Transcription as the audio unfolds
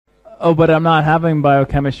Oh, but I'm not having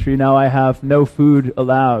biochemistry now. I have no food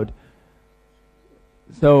allowed.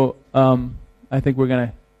 So I think we're going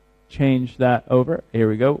to change that over. Here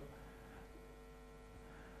we go.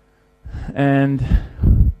 And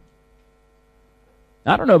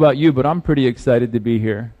I don't know about you, but I'm pretty excited to be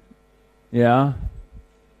here. Yeah?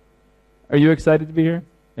 Are you excited to be here?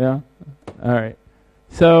 Yeah? All right.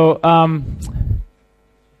 So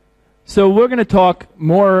we're going to talk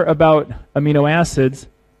more about amino acids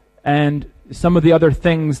and some of the other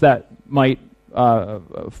things that might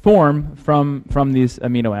form from these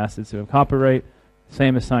amino acids. So we have copyright,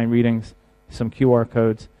 same assigned readings, some QR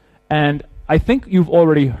codes. And I think you've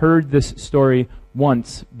already heard this story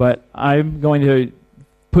once, but I'm going to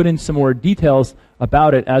put in some more details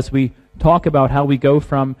about it as we talk about how we go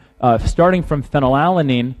from starting from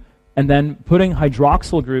phenylalanine and then putting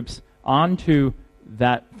hydroxyl groups onto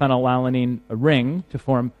that phenylalanine ring to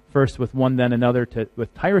form first with one, then another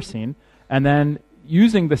with tyrosine, and then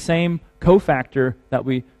using the same cofactor that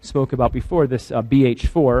we spoke about before, this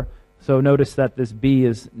BH4. So notice that this B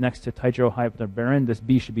is next to tetrahydrobifuran. This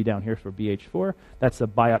B should be down here for BH4. That's a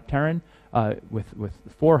biopterin with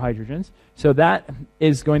 4 hydrogens. So that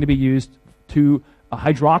is going to be used to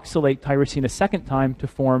hydroxylate tyrosine a second time to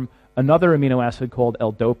form another amino acid called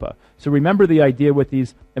L-DOPA. So remember the idea with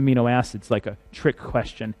these amino acids, like a trick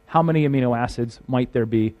question. How many amino acids might there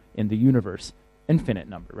be in the universe? Infinite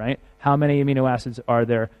number, right? How many amino acids are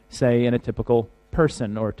there, say, in a typical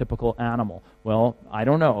person or a typical animal? Well, I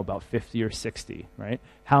don't know, about 50 or 60, right?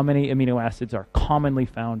 How many amino acids are commonly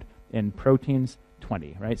found in proteins?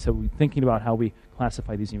 20, right? So we're thinking about how we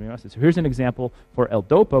classify these amino acids. So here's an example for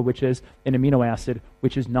L-DOPA, which is an amino acid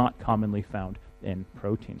which is not commonly found in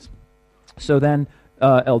proteins. So then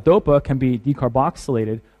L-DOPA can be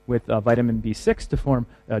decarboxylated with vitamin B6 to form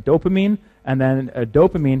dopamine, and then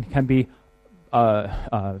dopamine can be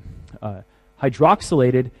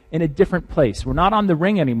hydroxylated in a different place. We're not on the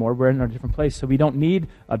ring anymore. We're in a different place, so we don't need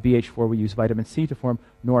BH4. We use vitamin C to form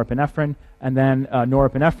norepinephrine, and then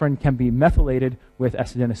norepinephrine can be methylated with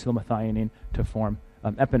acetylmethionine to form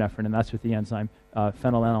epinephrine, and that's with the enzyme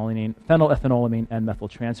phenylethylamine and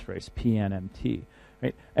methyltransferase, PNMT.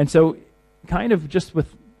 Right? And so kind of just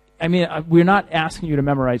with, we're not asking you to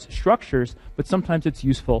memorize structures, but sometimes it's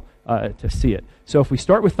useful to see it. So if we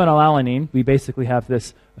start with phenylalanine, we basically have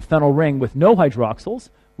this phenyl ring with no hydroxyls.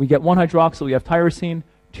 We get 1 hydroxyl, we have tyrosine.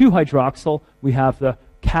 2 hydroxyl, we have the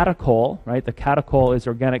catechol, right? The catechol is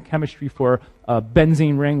organic chemistry for a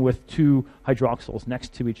benzene ring with 2 hydroxyls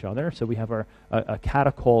next to each other. So we have our a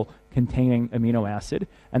catechol-containing amino acid.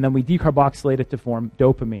 And then we decarboxylate it to form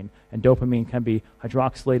dopamine. And dopamine can be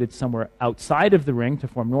hydroxylated somewhere outside of the ring to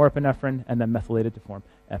form norepinephrine, and then methylated to form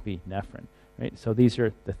epinephrine. Right? So these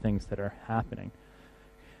are the things that are happening.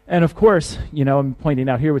 And of course, I'm pointing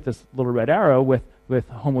out here with this little red arrow with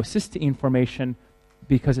homocysteine formation,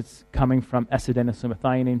 because it's coming from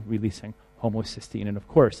acetylmethionine releasing homocysteine. And of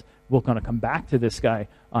course, we're going to come back to this guy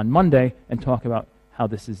on Monday and talk about how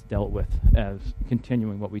this is dealt with, as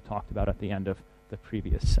continuing what we talked about at the end of the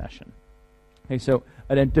previous session. Okay, so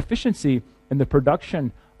a deficiency in the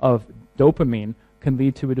production of dopamine can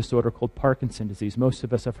lead to a disorder called Parkinson's disease. Most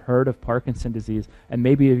of us have heard of Parkinson's disease, and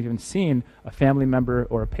maybe have even seen a family member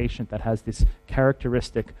or a patient that has this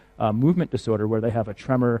characteristic movement disorder where they have a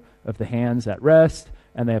tremor of the hands at rest,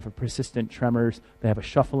 and they have a persistent tremors. They have a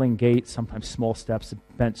shuffling gait, sometimes small steps,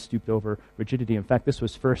 bent, stooped over rigidity. In fact, this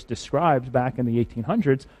was first described back in the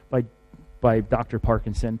 1800s by Dr.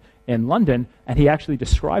 Parkinson in London, and he actually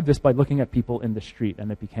described this by looking at people in the street,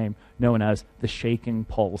 and it became known as the shaking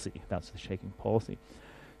palsy. That's the shaking palsy.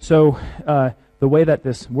 So the way that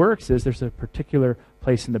this works is there's a particular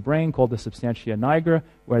place in the brain called the substantia nigra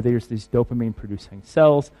where there's these dopamine-producing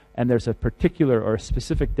cells, and there's a particular or a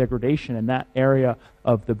specific degradation in that area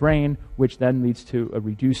of the brain, which then leads to a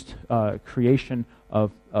reduced creation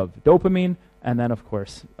of dopamine, and then, of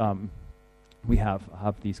course, we have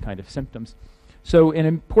these kind of symptoms. So an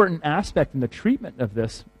important aspect in the treatment of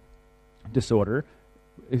this disorder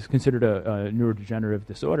is considered a neurodegenerative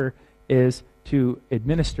disorder is to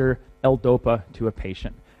administer L-DOPA to a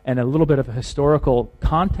patient. And a little bit of a historical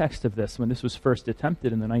context of this, when this was first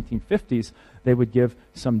attempted in the 1950s, they would give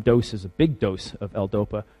some doses, a big dose of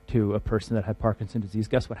L-DOPA to a person that had Parkinson's disease.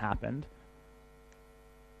 Guess what happened?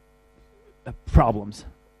 Problems.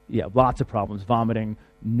 Yeah, lots of problems, vomiting,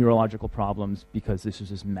 neurological problems, because this was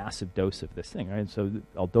this massive dose of this thing, right? And so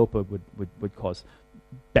L-DOPA would cause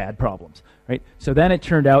bad problems, right? So then it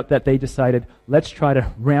turned out that they decided, let's try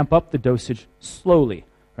to ramp up the dosage slowly,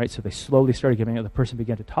 right? So they slowly started giving it. The person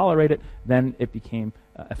began to tolerate it. Then it became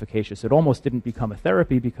efficacious. It almost didn't become a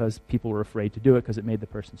therapy because people were afraid to do it because it made the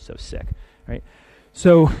person so sick, right?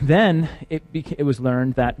 So then it was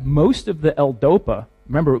learned that most of the L-DOPA,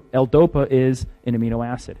 remember L-DOPA is an amino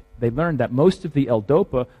acid. They learned that most of the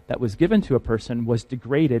L-DOPA that was given to a person was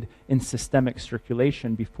degraded in systemic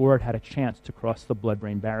circulation before it had a chance to cross the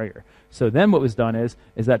blood-brain barrier. So then what was done is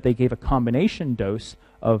that they gave a combination dose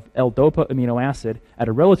of L-DOPA amino acid at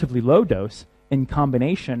a relatively low dose in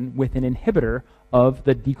combination with an inhibitor of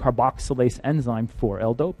the decarboxylase enzyme for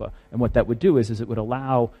L-DOPA. And what that would do is it would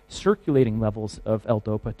allow circulating levels of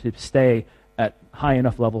L-DOPA to stay at high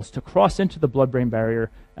enough levels to cross into the blood-brain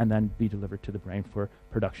barrier and then be delivered to the brain for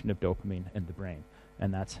production of dopamine in the brain.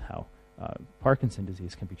 And that's how Parkinson's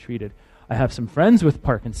disease can be treated. I have some friends with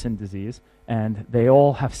Parkinson's disease, and they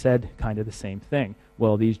all have said kind of the same thing.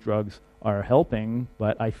 Well, these drugs are helping,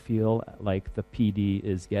 but I feel like the PD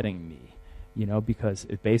is getting me. Because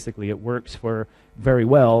it works for very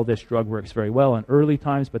well. This drug works very well in early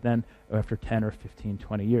times, but then after 10 or 15,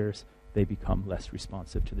 20 years, they become less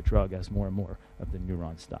responsive to the drug as more and more of the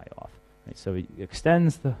neurons die off. Right? So it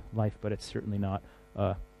extends the life, but it's certainly not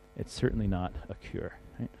a cure.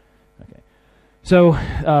 Right? Okay. So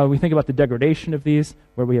we think about the degradation of these,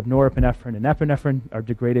 where we have norepinephrine and epinephrine are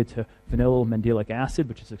degraded to phenylmandelic acid,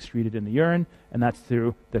 which is excreted in the urine, and that's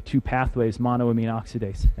through the two pathways, monoamine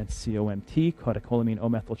oxidase and COMT, catecholamine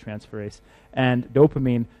O-methyltransferase, and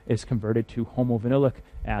dopamine is converted to homovinylic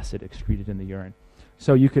acid excreted in the urine.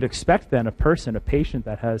 So you could expect then a patient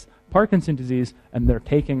that has Parkinson's disease and they're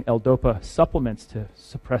taking L-DOPA supplements to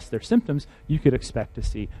suppress their symptoms, you could expect to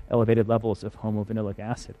see elevated levels of homovinylic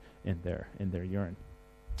acid in their urine.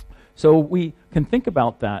 So we can think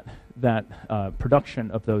about that production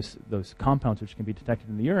of those compounds which can be detected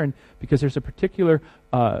in the urine because there's a particular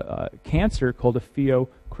cancer called a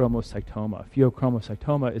pheochromocytoma.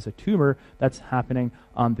 Pheochromocytoma is a tumor that's happening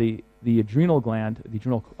on the adrenal gland,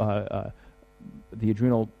 the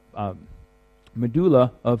adrenal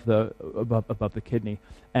medulla of above the kidney,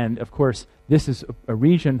 and of course this is a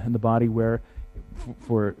region in the body where,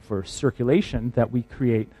 for circulation, that we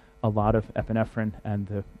create a lot of epinephrine and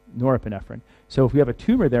the norepinephrine. So if we have a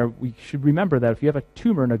tumor there, we should remember that if you have a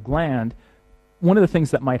tumor in a gland, one of the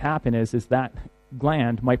things that might happen is that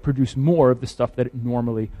gland might produce more of the stuff that it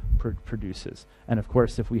normally produces. And of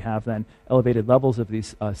course, if we have then elevated levels of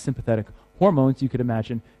these sympathetic hormones, you could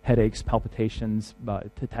imagine headaches, palpitations,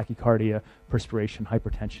 tachycardia, perspiration,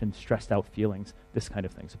 hypertension, stressed out feelings, this kind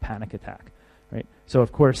of things, a panic attack. Right? So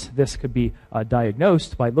of course, this could be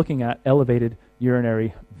diagnosed by looking at elevated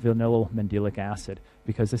urinary phenylmandelic acid,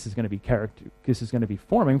 because this is going to be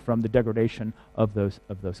forming from the degradation of those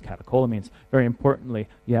catecholamines. Very importantly,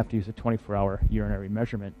 you have to use a 24-hour urinary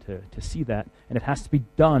measurement to see that, and it has to be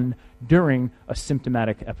done during a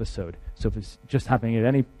symptomatic episode. So if it's just happening at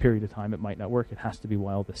any period of time, it might not work. It has to be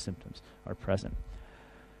while the symptoms are present.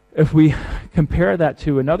 If we compare that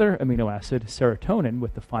to another amino acid, serotonin,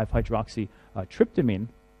 with the 5-hydroxytryptamine,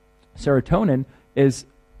 serotonin is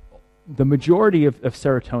the majority of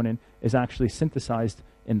serotonin is actually synthesized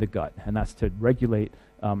in the gut, and that's to regulate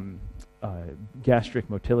gastric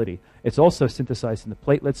motility. It's also synthesized in the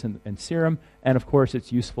platelets and serum, and of course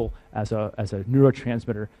it's useful as a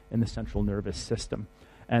neurotransmitter in the central nervous system.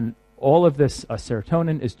 And all of this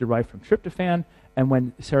serotonin is derived from tryptophan, and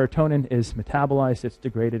when serotonin is metabolized, it's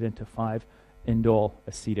degraded into 5-indole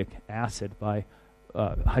acetic acid by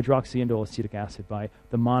hydroxyindole acetic acid by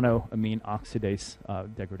the monoamine oxidase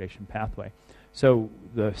degradation pathway. So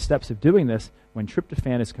the steps of doing this, when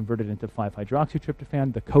tryptophan is converted into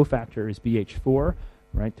 5-hydroxytryptophan, the cofactor is BH4,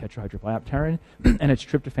 right, tetrahydrobiopterin, and it's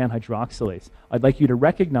tryptophan hydroxylase. I'd like you to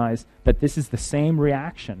recognize that this is the same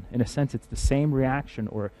reaction. In a sense, it's the same reaction,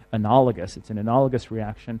 or analogous. It's an analogous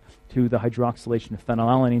reaction to the hydroxylation of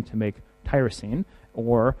phenylalanine to make tyrosine,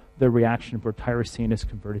 or the reaction where tyrosine is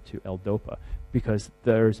converted to L-DOPA, because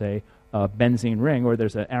there's a benzene ring, or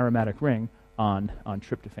there's an aromatic ring on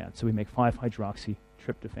tryptophan. So we make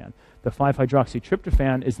 5-hydroxytryptophan. The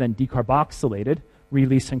 5-hydroxytryptophan is then decarboxylated,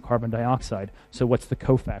 releasing carbon dioxide. So what's the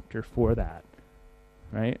cofactor for that?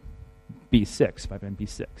 Right? B6, vitamin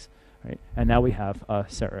B6. Right? And now we have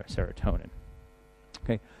serotonin.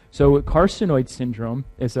 Okay. So carcinoid syndrome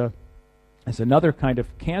is another kind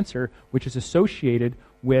of cancer which is associated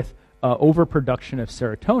with overproduction of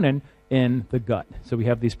serotonin in the gut. So we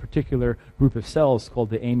have these particular group of cells called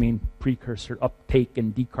the amine precursor uptake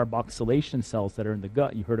and decarboxylation cells that are in the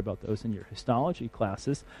gut. You heard about those in your histology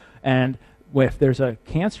classes. And if there's a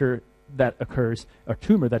cancer that occurs, a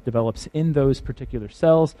tumor that develops in those particular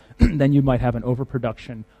cells, then you might have an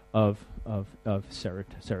overproduction serotonin,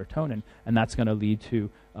 and that's going to lead to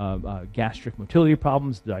gastric motility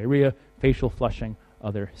problems, diarrhea, facial flushing,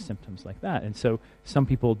 other symptoms like that. And so some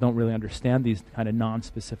people don't really understand these kind of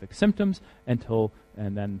non-specific symptoms and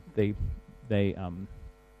then they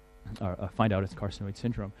find out it's carcinoid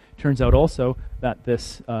syndrome. Turns out also that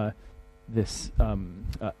this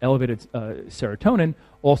elevated serotonin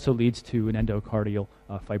also leads to an endocardial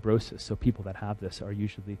fibrosis. So people that have this are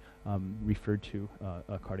usually referred to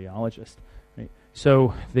a cardiologist. Right?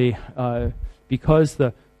 So because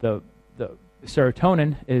the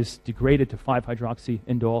serotonin is degraded to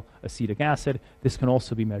 5-hydroxyindole acetic acid, this can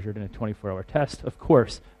also be measured in a 24-hour test. Of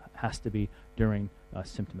course, it has to be during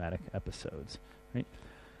symptomatic episodes. Right?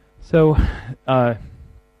 So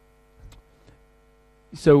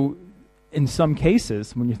in some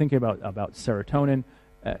cases, when you're thinking about serotonin,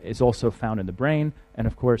 is also found in the brain, and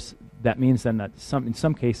of course that means then that in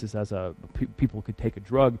some cases, people could take a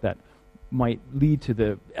drug that might lead to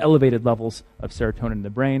the elevated levels of serotonin in the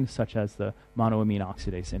brain, such as the monoamine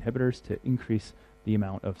oxidase inhibitors, to increase the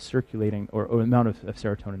amount of circulating or amount of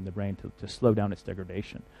serotonin in the brain to slow down its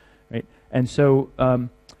degradation, right? And so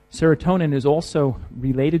serotonin is also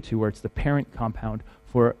related to, or it's the parent compound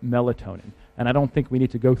for melatonin. And I don't think we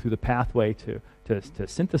need to go through the pathway to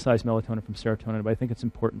synthesize melatonin from serotonin, but I think it's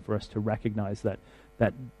important for us to recognize that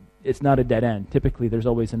it's not a dead end. Typically, there's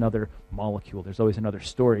always another molecule. There's always another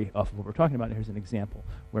story of what we're talking about. Here's an example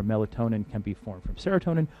where melatonin can be formed from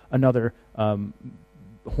serotonin, another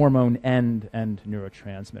hormone and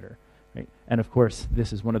neurotransmitter. Right? And of course,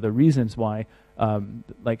 this is one of the reasons why, I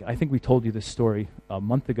think we told you this story a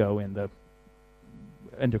month ago in the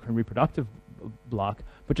endocrine reproductive block,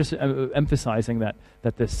 but just emphasizing that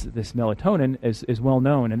this melatonin is well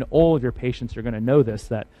known, and all of your patients are going to know this,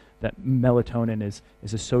 that melatonin is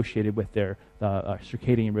associated with their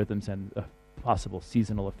circadian rhythms and a possible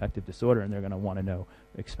seasonal affective disorder, and they're going to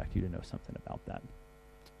expect you to know something about that.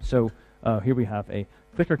 So here we have a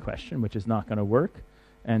clicker question, which is not going to work,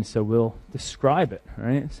 and so we'll describe it,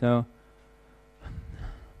 right? So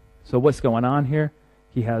what's going on here?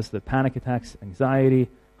 He has the panic attacks, anxiety,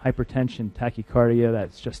 hypertension, tachycardia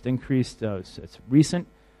that's just increased. It's recent,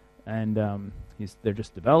 and they're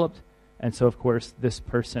just developed. And so, of course, this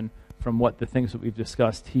person, from the things that we've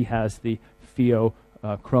discussed, he has the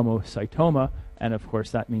pheochromocytoma, and of course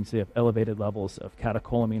that means they have elevated levels of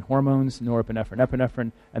catecholamine hormones, norepinephrine,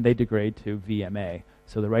 epinephrine, and they degrade to VMA.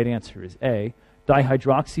 So the right answer is A.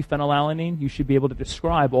 Dihydroxyphenylalanine, you should be able to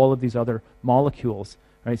describe all of these other molecules.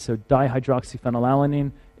 Right? So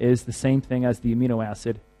dihydroxyphenylalanine is the same thing as the amino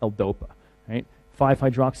acid L-DOPA. Right?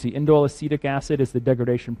 5-hydroxyindole acetic acid is the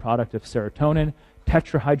degradation product of serotonin.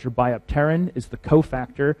 Tetrahydrobiopterin is the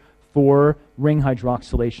cofactor for ring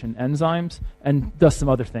hydroxylation enzymes, and does some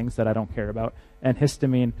other things that I don't care about. And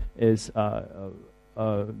histamine is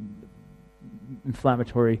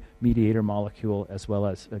inflammatory mediator molecule, as well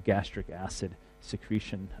as a gastric acid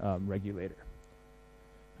secretion regulator.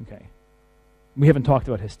 Okay. We haven't talked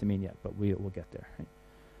about histamine yet, but we'll get there. Right?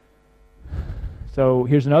 So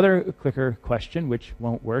here's another clicker question, which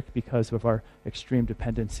won't work because of our extreme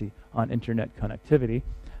dependency on internet connectivity.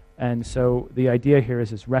 And so the idea here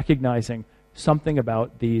is recognizing something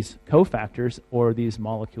about these cofactors or these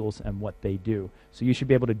molecules and what they do. So you should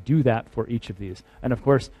be able to do that for each of these. And of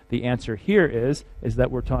course, the answer here is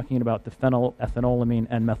that we're talking about the phenylethanolamine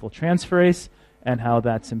and methyltransferase, and how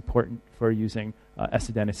that's important for using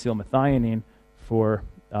S-adenosylmethionine for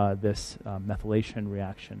this methylation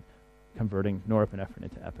reaction, converting norepinephrine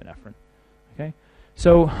into epinephrine. Okay,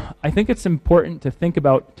 so I think it's important to think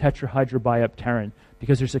about tetrahydrobiopterin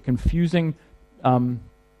because there's a confusing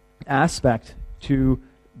aspect to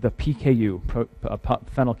the PKU,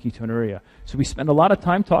 phenylketonuria. So we spend a lot of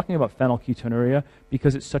time talking about phenylketonuria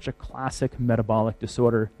because it's such a classic metabolic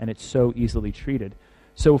disorder and it's so easily treated.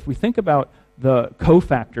 So if we think about the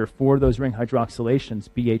cofactor for those ring hydroxylations,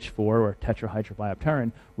 BH4 or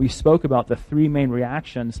tetrahydrobiopterin, we spoke about the three main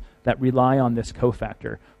reactions that rely on this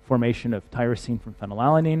cofactor: formation of tyrosine from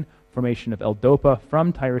phenylalanine, formation of L-DOPA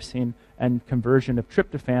from tyrosine, and conversion of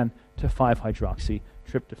tryptophan to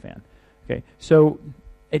 5-hydroxytryptophan. Okay, so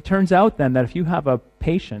it turns out then that if you have a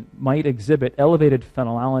patient might exhibit elevated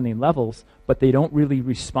phenylalanine levels, but they don't really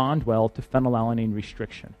respond well to phenylalanine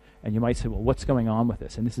restriction. And you might say, well, what's going on with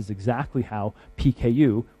this? And this is exactly how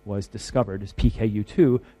PKU was discovered, as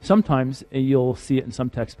PKU2. Sometimes you'll see it in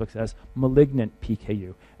some textbooks as malignant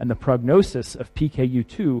PKU. And the prognosis of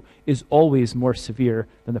PKU2 is always more severe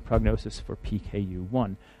than the prognosis for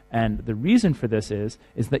PKU1. And the reason for this is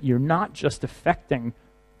that you're not just affecting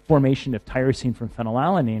formation of tyrosine from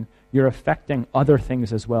phenylalanine, you're affecting other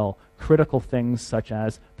things as well, critical things such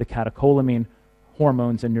as the catecholamine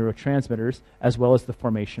hormones and neurotransmitters, as well as the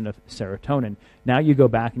formation of serotonin. Now you go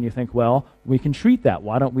back and you think, well, we can treat that.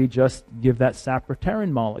 Why don't we just give that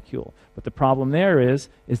sapropterin molecule? But the problem there is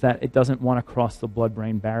that it doesn't want to cross the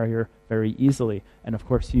blood-brain barrier very easily. And of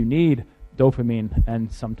course, you need dopamine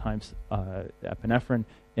and sometimes epinephrine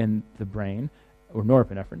in the brain, or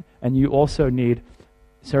norepinephrine, and you also need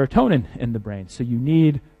serotonin in the brain. So you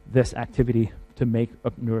need this activity to make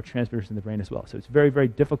neurotransmitters in the brain as well. So it's very, very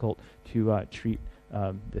difficult to treat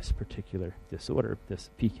this particular disorder,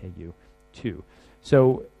 this PKU2.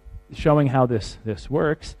 So showing how this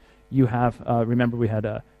works, you have, remember we had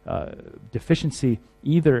a deficiency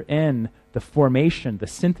either in the formation, the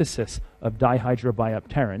synthesis of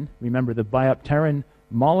dihydrobiopterin. Remember, the biopterin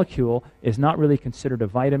molecule is not really considered a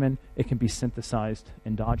vitamin. It can be synthesized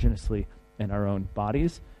endogenously in our own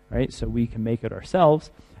bodies, right? So we can make it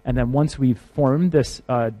ourselves. And then once we've formed this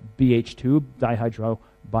BH2,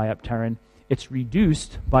 dihydrobiopterin, it's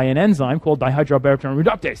reduced by an enzyme called dihydrobiopterin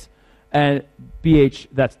reductase. And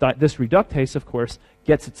this reductase, of course,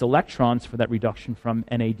 gets its electrons for that reduction from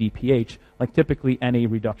NADPH, like typically any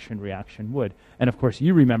reduction reaction would. And of course,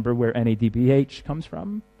 you remember where NADPH comes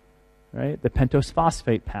from, right? The pentose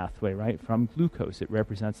phosphate pathway, right? From glucose. It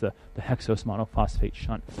represents the hexose monophosphate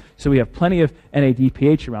shunt. So we have plenty of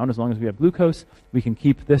NADPH around. As long as we have glucose, we can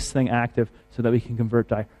keep this thing active so that we can convert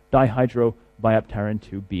dihydrobiopterin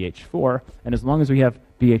to BH4. And as long as we have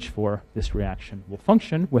BH4, this reaction will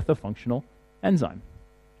function with a functional enzyme.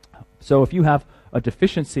 So if you have a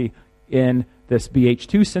deficiency in this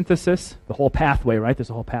BH2 synthesis, the whole pathway, right? There's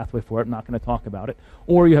a whole pathway for it. I'm not going to talk about it.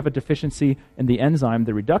 Or you have a deficiency in the enzyme,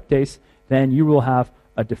 the reductase, then you will have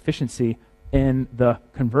a deficiency in the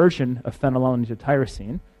conversion of phenylalanine to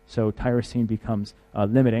tyrosine. So tyrosine becomes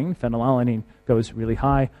limiting. Phenylalanine goes really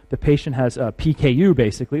high. The patient has PKU,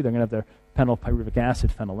 basically. They're going to have their phenylpyruvic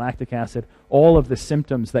acid, phenylactic acid, all of the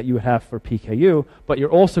symptoms that you would have for PKU, but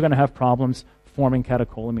you're also going to have problems forming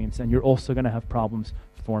catecholamines, and you're also going to have problems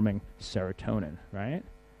forming serotonin, right?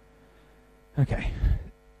 Okay,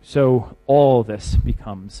 so all this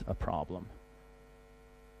becomes a problem.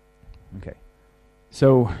 Okay,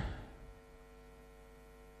 so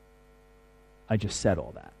I just said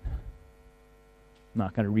all that. I'm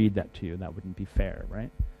not going to read that to you. That wouldn't be fair,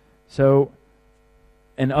 right? So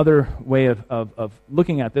another way of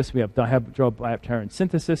looking at this, we have dihydrobiopterin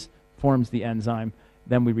synthesis, forms the enzyme.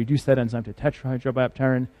 Then we reduce that enzyme to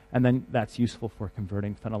tetrahydrobiopterin, and then that's useful for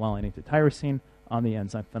converting phenylalanine to tyrosine on the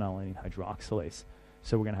enzyme phenylalanine hydroxylase.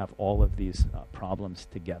 So we're going to have all of these problems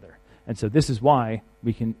together. And so this is why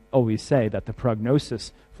we can always say that the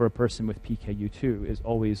prognosis for a person with PKU2 is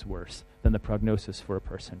always worse than the prognosis for a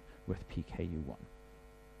person with PKU1.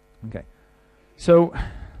 Okay, so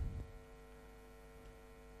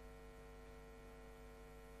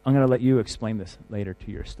I'm going to let you explain this later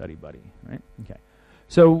to your study buddy, right? Okay.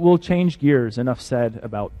 So we'll change gears. Enough said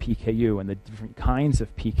about PKU and the different kinds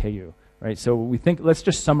of PKU, right? So let's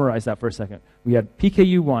just summarize that for a second. We had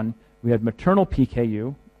PKU1, we had maternal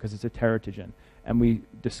PKU, because it's a teratogen, and we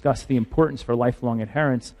discussed the importance for lifelong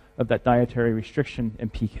adherence of that dietary restriction in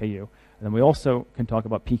PKU. And then we also can talk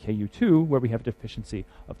about PKU2, where we have deficiency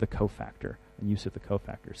of the cofactor and use of the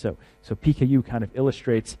cofactor. So PKU kind of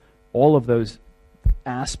illustrates all of those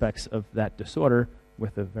aspects of that disorder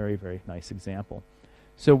with a very, very nice example.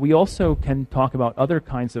 So we also can talk about other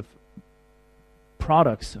kinds of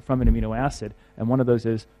products from an amino acid, and one of those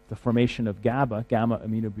is the formation of gamma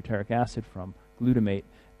aminobutyric acid from glutamate,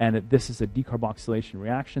 and this is a decarboxylation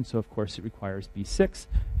reaction, so of course it requires B6,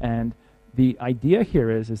 and the idea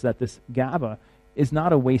here is that this GABA is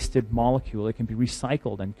not a wasted molecule. It can be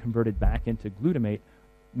recycled and converted back into glutamate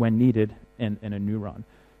when needed in a neuron.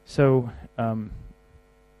 So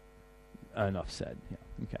enough said. Yeah.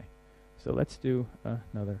 Okay. So let's do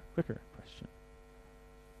another quicker question.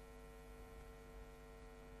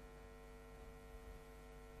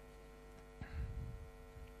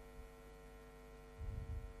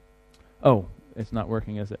 Oh, it's not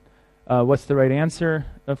working, is it? What's the right answer,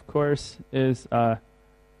 of course, is the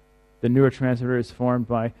neurotransmitter is formed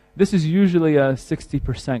by... This is usually a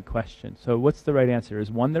 60% question. So what's the right answer?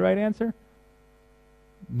 Is 1 the right answer?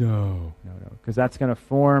 No. Because that's going to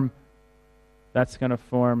form...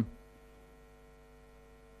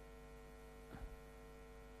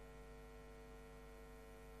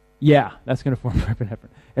 Yeah, that's going to form epinephrine.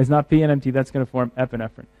 It's not PNMT, that's going to form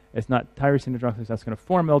epinephrine. It's not tyrosine hydroxylase, that's going to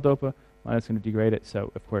form L-DOPA. Well, that's going to degrade it.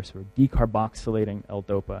 So, of course, we're decarboxylating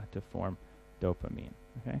L-DOPA to form dopamine.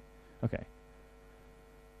 Okay?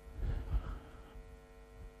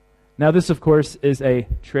 Now this, of course, is a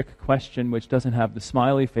trick question which doesn't have the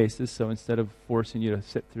smiley faces, so instead of forcing you to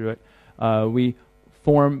sit through it, we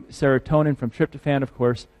form serotonin from tryptophan, of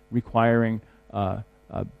course, requiring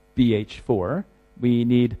BH4. We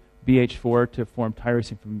need BH4 to form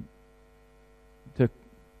tyrosine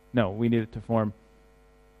we need it to form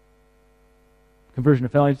conversion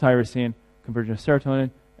of phenyl to tyrosine, conversion of serotonin,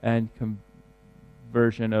 and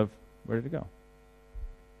conversion of, where did it go?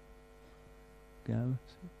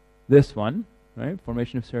 This one, right?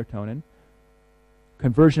 Formation of serotonin,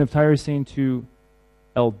 conversion of tyrosine to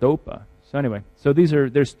L-DOPA. So anyway,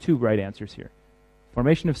 there's two right answers here.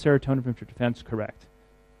 Formation of serotonin from tryptophan is correct.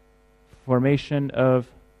 Formation of,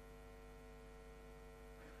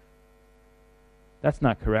 that's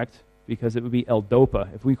not correct, because it would be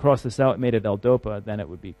L-DOPA. If we cross this out and made it L-DOPA, then it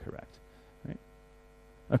would be correct. Right?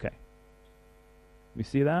 Okay. We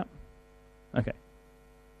see that? Okay.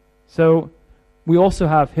 So we also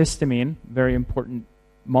have histamine, very important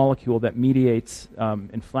molecule that mediates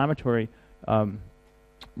inflammatory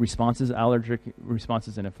responses, allergic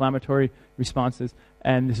responses and inflammatory responses.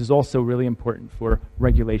 And this is also really important for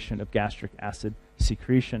regulation of gastric acid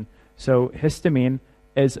secretion. So histamine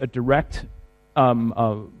is a direct,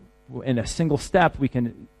 in a single step, we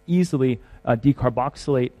can easily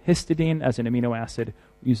decarboxylate histidine as an amino acid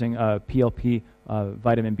using PLP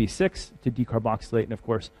vitamin B6 to decarboxylate, and of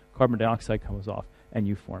course carbon dioxide comes off and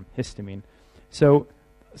you form histamine. So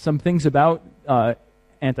some things about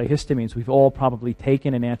antihistamines. We've all probably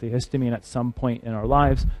taken an antihistamine at some point in our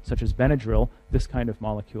lives, such as Benadryl, this kind of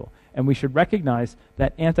molecule. And we should recognize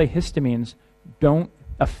that antihistamines don't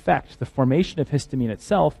affect the formation of histamine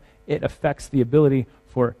itself. It affects the ability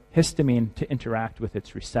for histamine to interact with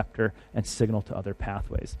its receptor and signal to other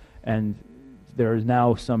pathways. And there is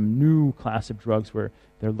now some new class of drugs where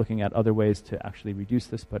they're looking at other ways to actually reduce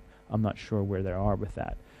this, but I'm not sure where they are with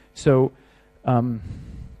that. So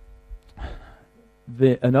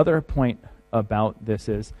another point about this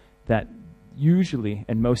is that usually,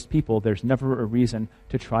 in most people, there's never a reason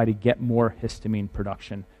to try to get more histamine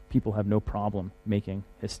production. People have no problem making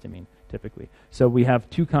histamine, typically. So we have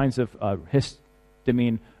two kinds of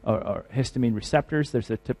histamine receptors. There's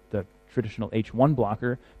the traditional H1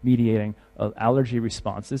 blocker mediating allergy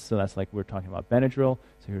responses. So that's like we're talking about Benadryl.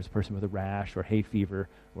 So here's a person with a rash or hay fever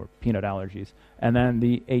or peanut allergies. And then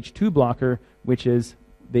the H2 blocker, which is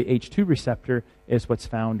the H2 receptor, is what's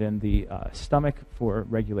found in the stomach for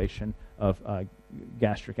regulation of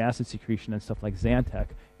gastric acid secretion, and stuff like Zantac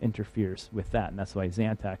interferes with that. And that's why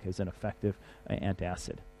Zantac is an effective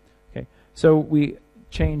antacid. Okay, so we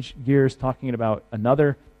change gears talking about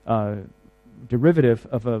another derivative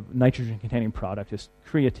of a nitrogen-containing product is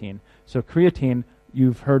creatine. So creatine,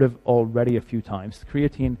 you've heard of already a few times.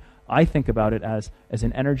 Creatine, I think about it as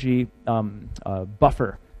an energy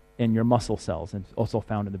buffer in your muscle cells, and also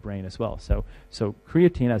found in the brain as well. So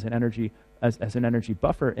creatine as an energy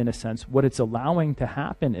buffer, in a sense, what it's allowing to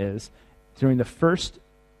happen is during the first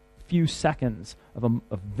few seconds of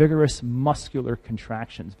vigorous muscular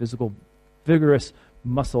contractions, vigorous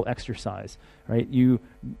muscle exercise, right?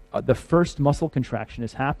 The first muscle contraction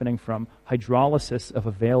is happening from hydrolysis of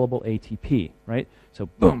available ATP, right? So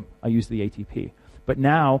boom, I use the ATP. But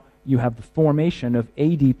now you have the formation of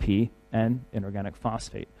ADP and inorganic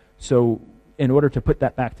phosphate. So in order to put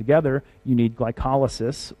that back together, you need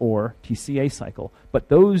glycolysis or TCA cycle. But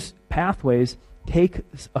those pathways take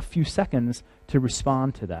a few seconds to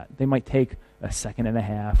respond to that. They might take a second and a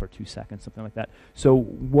half or 2 seconds, something like that. So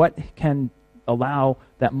what can allow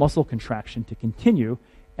that muscle contraction to continue,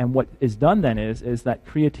 and what is done then is that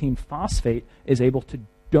creatine phosphate is able to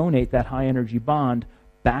donate that high energy bond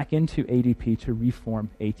back into ADP to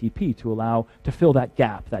reform ATP, to fill that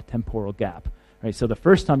gap, that temporal gap. Right? So the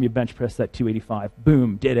first time you bench press that 285,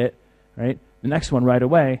 boom, did it. Right? The next one right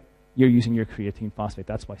away, you're using your creatine phosphate.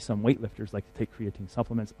 That's why some weightlifters like to take creatine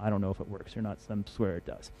supplements. I don't know if it works or not. Some swear it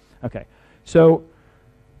does. Okay, so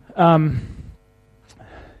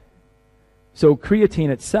creatine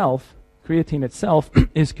itself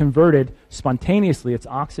is converted spontaneously. It's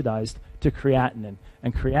oxidized to creatinine,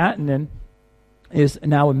 and creatinine is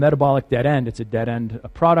now a metabolic dead end. It's a dead end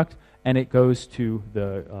product, and it goes to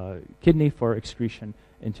the kidney for excretion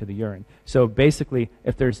into the urine. So basically,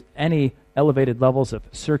 if there's any elevated levels of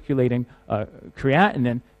circulating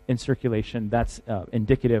creatinine in circulation, that's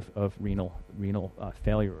indicative of renal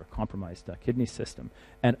failure or compromised kidney system.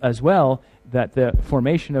 And as well, that the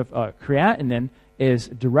formation of creatinine is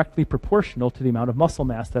directly proportional to the amount of muscle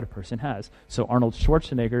mass that a person has. So Arnold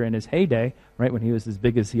Schwarzenegger in his heyday, right, when he was as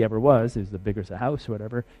big as he ever was, he was the bigger as a house or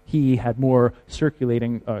whatever, he had more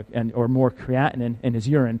circulating or more creatinine in his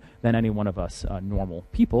urine than any one of us normal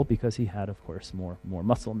people, because he had, of course, more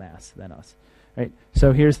muscle mass than us. Right?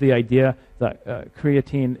 So here's the idea that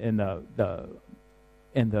creatine in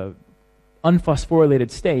the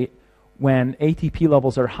unphosphorylated state, when ATP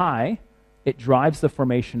levels are high, it drives the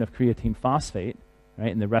formation of creatine phosphate,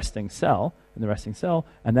 right, in the resting cell,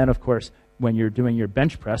 and then, of course, when you're doing your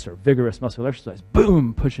bench press or vigorous muscular exercise,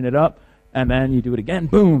 boom, pushing it up, and then you do it again,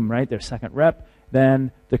 boom, right, their second rep,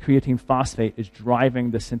 then the creatine phosphate is driving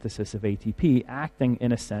the synthesis of ATP, acting,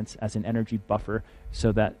 in a sense, as an energy buffer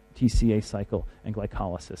so that TCA cycle and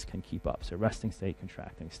glycolysis can keep up. So resting state,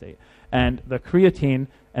 contracting state. And the creatine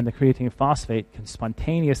and the creatine phosphate can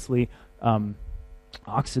spontaneously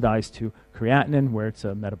oxidized to creatinine, where it's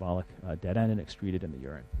a metabolic dead end and excreted in the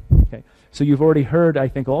urine. Okay, so you've already heard, I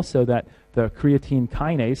think, also that the creatine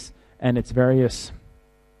kinase and its various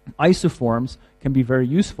isoforms can be very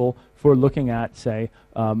useful for looking at, say,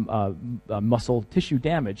 muscle tissue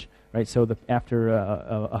damage. Right, so after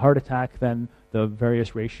a heart attack, then the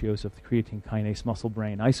various ratios of the creatine kinase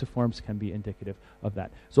muscle-brain isoforms can be indicative of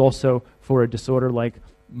that. It's also for a disorder like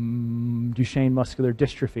Duchenne muscular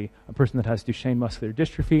dystrophy. A person that has Duchenne muscular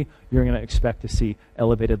dystrophy, you're going to expect to see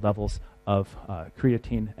elevated levels of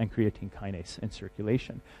creatine and creatine kinase in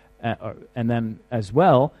circulation. And then as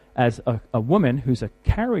well as a woman who's a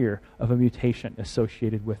carrier of a mutation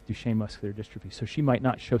associated with Duchenne muscular dystrophy. So she might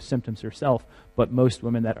not show symptoms herself, but most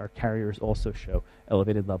women that are carriers also show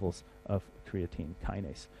elevated levels of creatine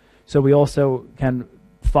kinase. So we also can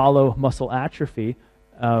follow muscle atrophy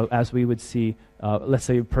as we would see, let's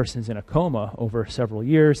say a person's in a coma over several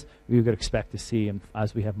years, we would expect to see, and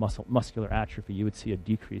as we have muscular atrophy, you would see a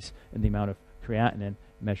decrease in the amount of creatinine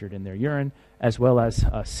measured in their urine, as well as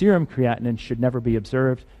serum creatinine should never be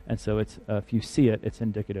observed, and so if you see it, it's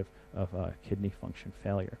indicative of kidney function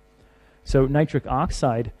failure. So nitric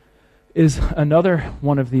oxide is another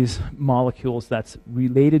one of these molecules that's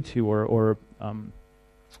related to or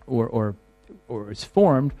is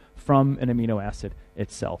formed from an amino acid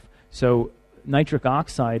itself. So nitric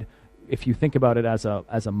oxide, if you think about it as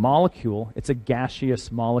a molecule, it's a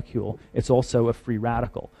gaseous molecule. It's also a free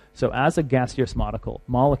radical. So as a gaseous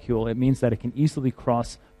molecule, it means that it can easily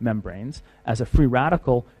cross membranes. As a free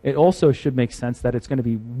radical, it also should make sense that it's going to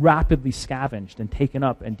be rapidly scavenged and taken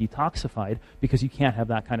up and detoxified, because you can't have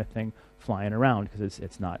that kind of thing flying around because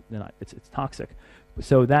it's toxic.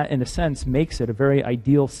 So that, in a sense, makes it a very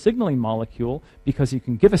ideal signaling molecule, because you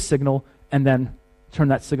can give a signal and then turn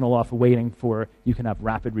that signal off, waiting for, you can have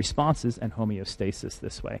rapid responses and homeostasis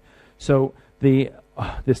this way. So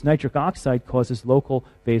this nitric oxide causes local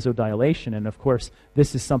vasodilation, and of course,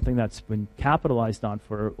 this is something that's been capitalized on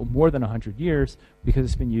for more than 100 years, because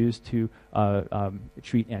it's been used to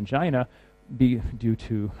treat angina due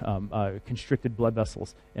to constricted blood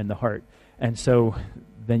vessels in the heart. And so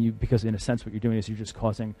then because in a sense what you're doing is you're just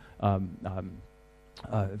causing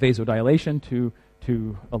vasodilation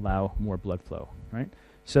to allow more blood flow, right?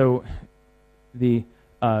 So the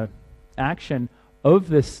action of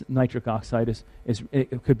this nitric oxide is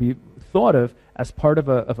it could be thought of as part of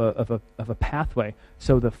a pathway.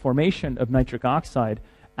 So the formation of nitric oxide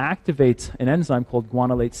activates an enzyme called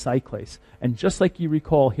guanylate cyclase, and just like you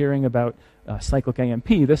recall hearing about cyclic AMP,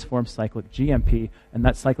 this forms cyclic GMP, and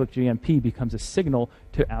that cyclic GMP becomes a signal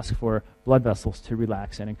to ask for blood vessels to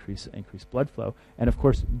relax and increase blood flow. And of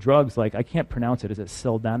course, drugs like, I can't pronounce it, is it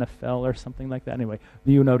sildenafil or something like that? Anyway,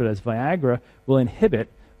 you know it as Viagra, will inhibit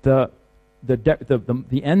the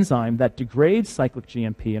enzyme that degrades cyclic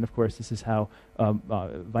GMP, and of course, this is how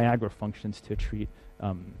Viagra functions to treat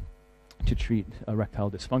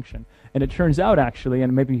erectile dysfunction. And it turns out, actually,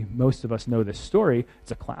 and maybe most of us know this story,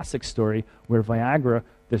 it's a classic story where Viagra,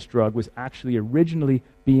 this drug, was actually originally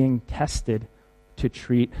being tested to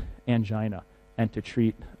treat angina and to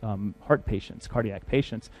treat heart patients, cardiac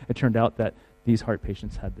patients. It turned out that these heart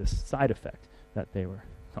patients had this side effect that they were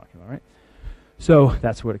talking about, right? So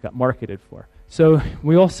that's what it got marketed for. So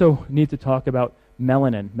we also need to talk about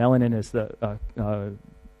melanin. Melanin is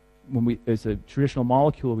is a traditional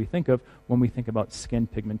molecule we think of when we think about skin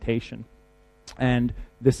pigmentation. And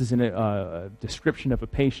this is a description of a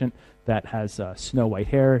patient that has snow white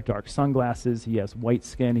hair, dark sunglasses, he has white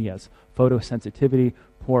skin, he has photosensitivity,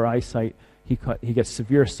 poor eyesight, he gets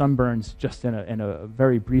severe sunburns just in a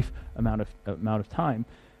very brief amount of time.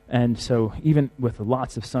 And so even with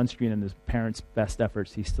lots of sunscreen and his parents' best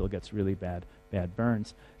efforts, he still gets really bad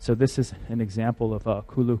burns. So this is an example of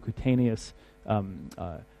cutaneous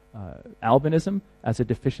albinism as a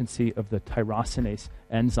deficiency of the tyrosinase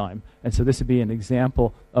enzyme. And so this would be an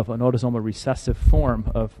example of an autosomal recessive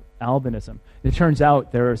form of albinism. It turns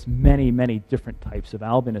out there's many, many different types of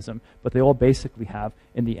albinism, but they all basically have,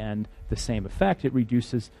 in the end, the same effect. It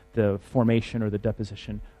reduces the formation or the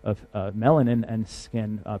deposition of melanin and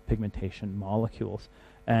skin pigmentation molecules.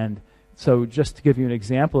 And so just to give you an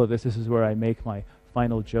example of this, this is where I make my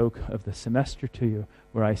final joke of the semester to you,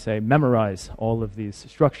 where I say, memorize all of these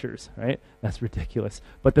structures, right? That's ridiculous.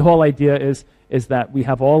 But the whole idea is that we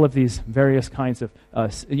have all of these various kinds of,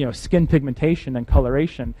 skin pigmentation and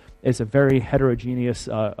coloration is a very heterogeneous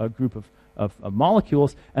group of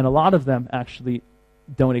molecules, and a lot of them actually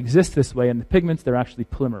don't exist this way. In the pigments, they're actually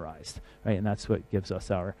polymerized, right? And that's what gives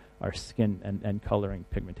us our skin and coloring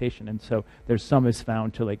pigmentation. And so there's some is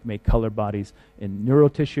found to make color bodies in neural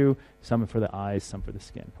tissue, some for the eyes, some for the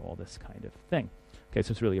skin, all this kind of thing. Okay,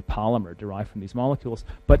 so it's really a polymer derived from these molecules.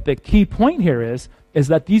 But the key point here is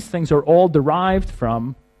that these things are all derived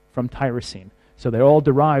from tyrosine. So they're all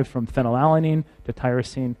derived from phenylalanine to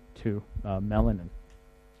tyrosine to melanin.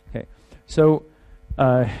 Okay, so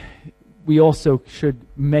we also should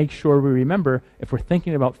make sure we remember, if we're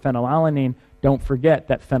thinking about phenylalanine, don't forget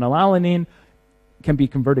that phenylalanine can be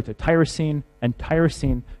converted to tyrosine, and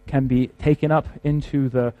tyrosine can be taken up into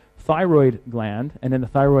the thyroid gland, and in the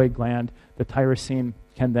thyroid gland, the tyrosine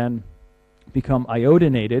can then become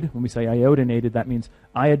iodinated. When we say iodinated, that means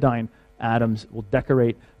iodine atoms will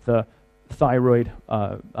decorate the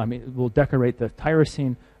will decorate the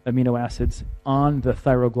tyrosine amino acids on the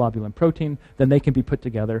thyroglobulin protein. Then they can be put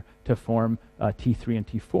together to form T3 and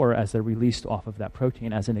T4 as they're released off of that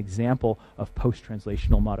protein as an example of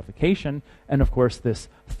post-translational modification. And of course, this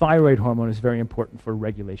thyroid hormone is very important for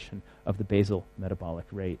regulation of the basal metabolic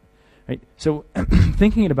rate. Right? So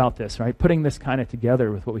thinking about this, right, putting this kind of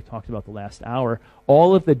together with what we talked about the last hour,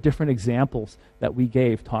 all of the different examples that we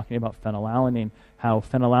gave talking about phenylalanine, how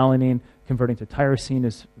phenylalanine converting to tyrosine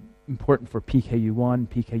is important for PKU1,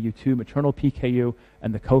 PKU2, maternal PKU,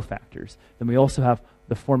 and the cofactors. Then we also have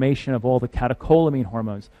the formation of all the catecholamine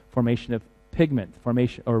hormones, formation of pigment,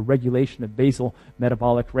 formation or regulation of basal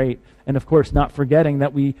metabolic rate, and of course not forgetting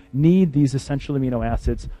that we need these essential amino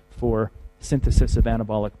acids for synthesis of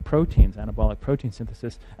anabolic proteins, anabolic protein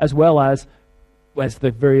synthesis, as well as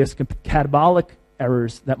the various catabolic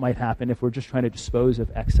errors that might happen if we're just trying to dispose of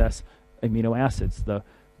excess amino acids, the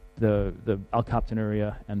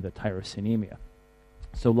alkaptonuria and the tyrosinemia.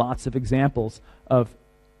 So lots of examples of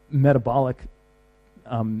metabolic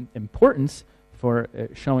importance for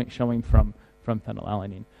showing from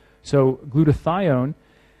phenylalanine. So glutathione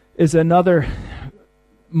is another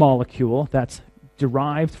molecule that's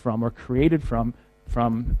derived from or created from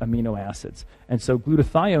amino acids. And so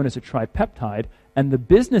glutathione is a tripeptide, and the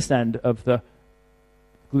business end of the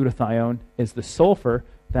glutathione is the sulfur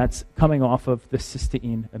that's coming off of the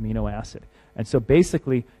cysteine amino acid. And so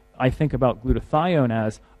basically, I think about glutathione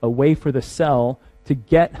as a way for the cell to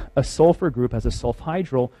get a sulfur group as a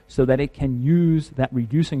sulfhydryl so that it can use that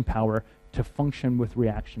reducing power to function with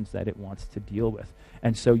reactions that it wants to deal with.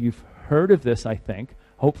 And so you've heard of this, I think.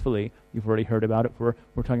 Hopefully, you've already heard about it. We're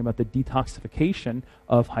talking about the detoxification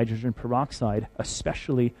of hydrogen peroxide,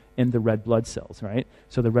 especially in the red blood cells, right?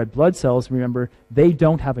 So the red blood cells, remember, they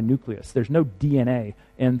don't have a nucleus. There's no DNA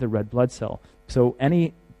in the red blood cell. So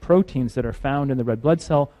any proteins that are found in the red blood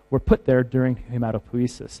cell were put there during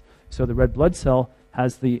hematopoiesis. So the red blood cell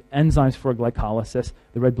has the enzymes for glycolysis.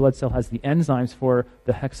 The red blood cell has the enzymes for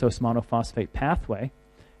the hexose monophosphate pathway.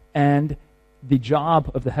 And the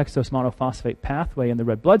job of the hexose monophosphate pathway in the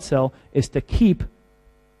red blood cell is to keep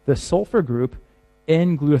the sulfur group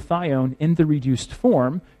in glutathione in the reduced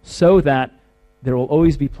form so that there will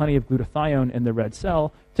always be plenty of glutathione in the red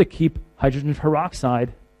cell to keep hydrogen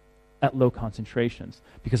peroxide at low concentrations.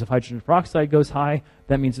 Because if hydrogen peroxide goes high,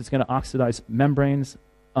 that means it's going to oxidize membranes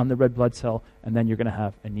on the red blood cell, and then you're going to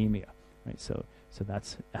have anemia. Right? So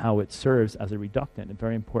that's how it serves as a reductant, a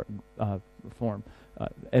very important form.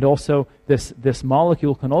 And also, this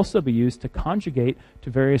molecule can also be used to conjugate to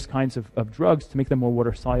various kinds of drugs to make them more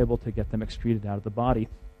water-soluble, to get them excreted out of the body.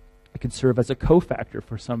 It can serve as a cofactor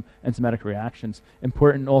for some enzymatic reactions.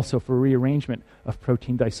 Important also for rearrangement of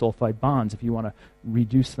protein disulfide bonds, if you want to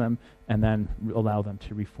reduce them and then allow them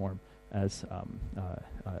to reform as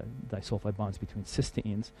disulfide bonds between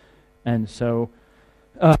cysteines. And so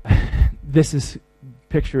this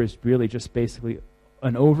picture is really just basically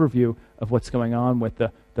an overview of what's going on with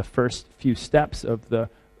the first few steps of the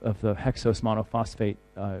hexose monophosphate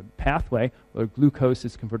pathway, where glucose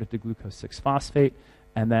is converted to glucose 6-phosphate,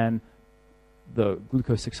 and then the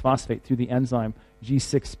glucose 6-phosphate through the enzyme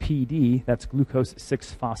G6PD. That's glucose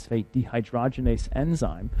 6-phosphate dehydrogenase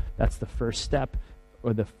enzyme. That's the first step,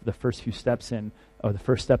 or the first few steps in, or the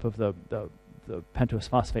first step of the pentose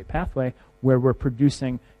phosphate pathway, where we're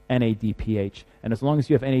producing NADPH. And as long as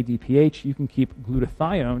you have NADPH, you can keep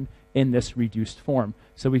glutathione in this reduced form.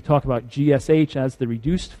 So we talk about GSH as the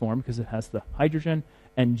reduced form because it has the hydrogen,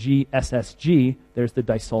 and GSSG, there's the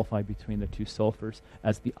disulfide between the two sulfurs,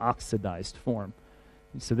 as the oxidized form.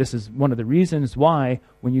 So this is one of the reasons why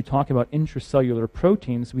when you talk about intracellular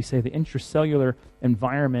proteins, we say the intracellular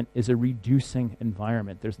environment is a reducing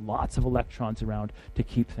environment. There's lots of electrons around to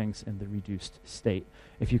keep things in the reduced state.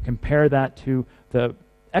 If you compare that to the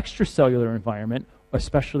extracellular environment,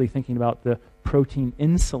 especially thinking about the protein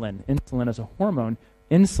insulin as a hormone,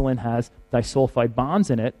 insulin has disulfide bonds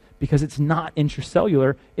in it because it's not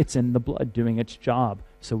intracellular, it's in the blood doing its job.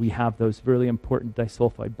 So we have those really important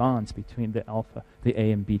disulfide bonds between the alpha, the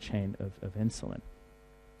A and B chain of insulin.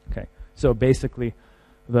 Okay, so basically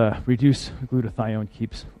the reduced glutathione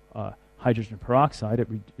keeps hydrogen peroxide,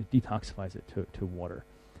 it detoxifies it to water.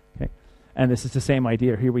 Okay, and this is the same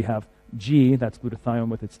idea. Here we have G, that's glutathione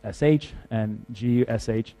with its SH, and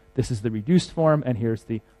GSH, this is the reduced form, and here's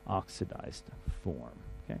the oxidized form.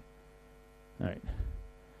 Okay, all right.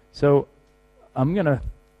 So I'm going to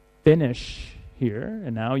finish here,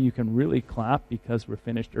 and now you can really clap because we're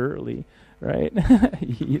finished early, right?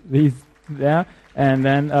 Yeah, and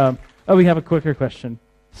then, we have a quicker question.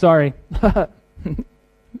 Sorry.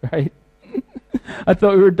 Right? I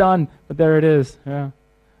thought we were done, but there it is. Yeah,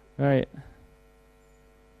 right.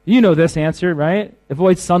 You know this answer, right?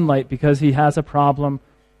 Avoid sunlight because he has a problem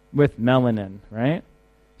with melanin, right?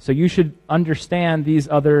 So you should understand these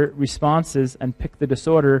other responses and pick the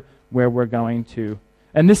disorder where we're going to.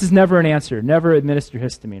 And this is never an answer. Never administer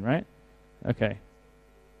histamine, right? Okay.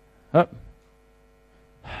 Oh.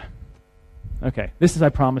 Okay. This is, I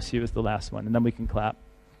promise you, is the last one. And then we can clap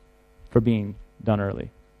for being done early.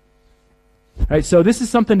 All right, so this is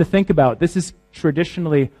something to think about. This is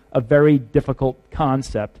traditionally a very difficult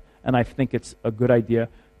concept, and I think it's a good idea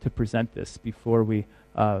to present this before we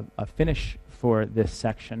finish for this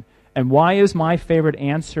section. And why is my favorite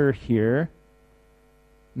answer here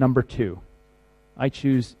number 2? I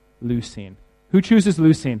choose leucine. Who chooses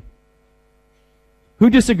leucine? Who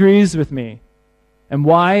disagrees with me? And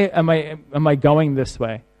why am I going this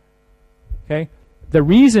way? Okay? The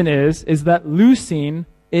reason is that leucine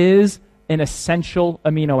is an essential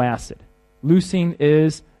amino acid. Leucine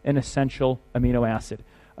is an essential amino acid.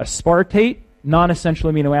 Aspartate, non-essential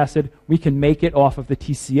amino acid, we can make it off of the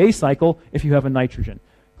TCA cycle if you have a nitrogen.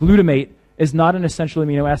 Glutamate is not an essential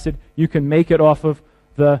amino acid. You can make it off of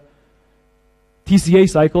the TCA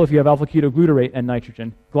cycle if you have alpha-ketoglutarate and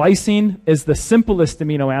nitrogen. Glycine is the simplest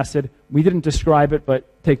amino acid. We didn't describe it,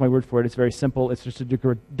 but take my word for it. It's very simple. It's just a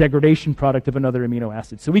degradation product of another amino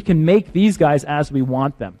acid. So we can make these guys as we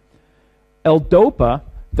want them. L-DOPA,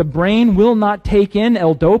 the brain will not take in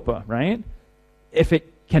L-DOPA, right? If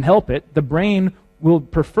it can help it. The brain will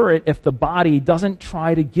prefer it if the body doesn't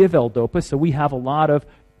try to give L-DOPA. So we have a lot of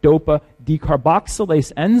DOPA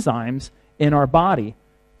decarboxylase enzymes in our body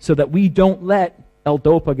so that we don't let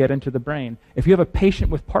L-DOPA get into the brain. If you have a patient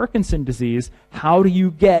with Parkinson's disease, how do you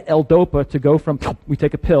get L-DOPA to go from, we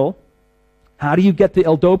take a pill, how do you get the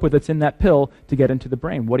L-DOPA that's in that pill to get into the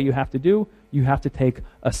brain? What do you have to do? You have to take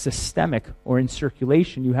a systemic, or in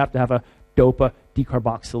circulation, you have to have a DOPA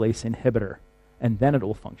decarboxylase inhibitor, and then it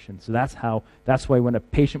will function. So that's why when a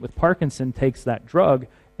patient with Parkinson takes that drug,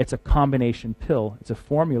 it's a combination pill. It's a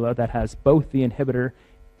formula that has both the inhibitor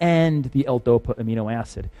and the L-DOPA amino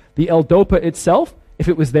acid. The L-DOPA itself, if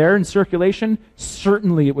it was there in circulation,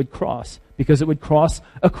 certainly it would cross, because it would cross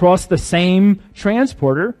across the same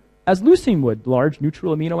transporter as leucine would, large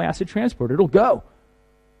neutral amino acid transporter. It'll go.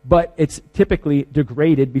 But it's typically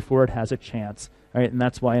degraded before it has a chance. Right? And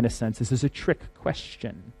that's why, in a sense, this is a trick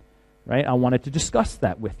question. Right? I wanted to discuss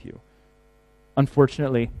that with you.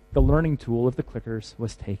 Unfortunately, the learning tool of the clickers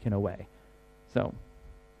was taken away. So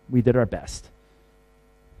we did our best.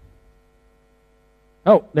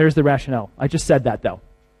 Oh, there's the rationale. I just said that, though.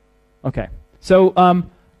 Okay. So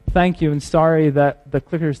thank you, and sorry that the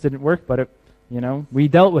clickers didn't work, but we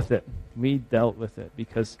dealt with it. We dealt with it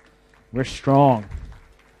because we're strong.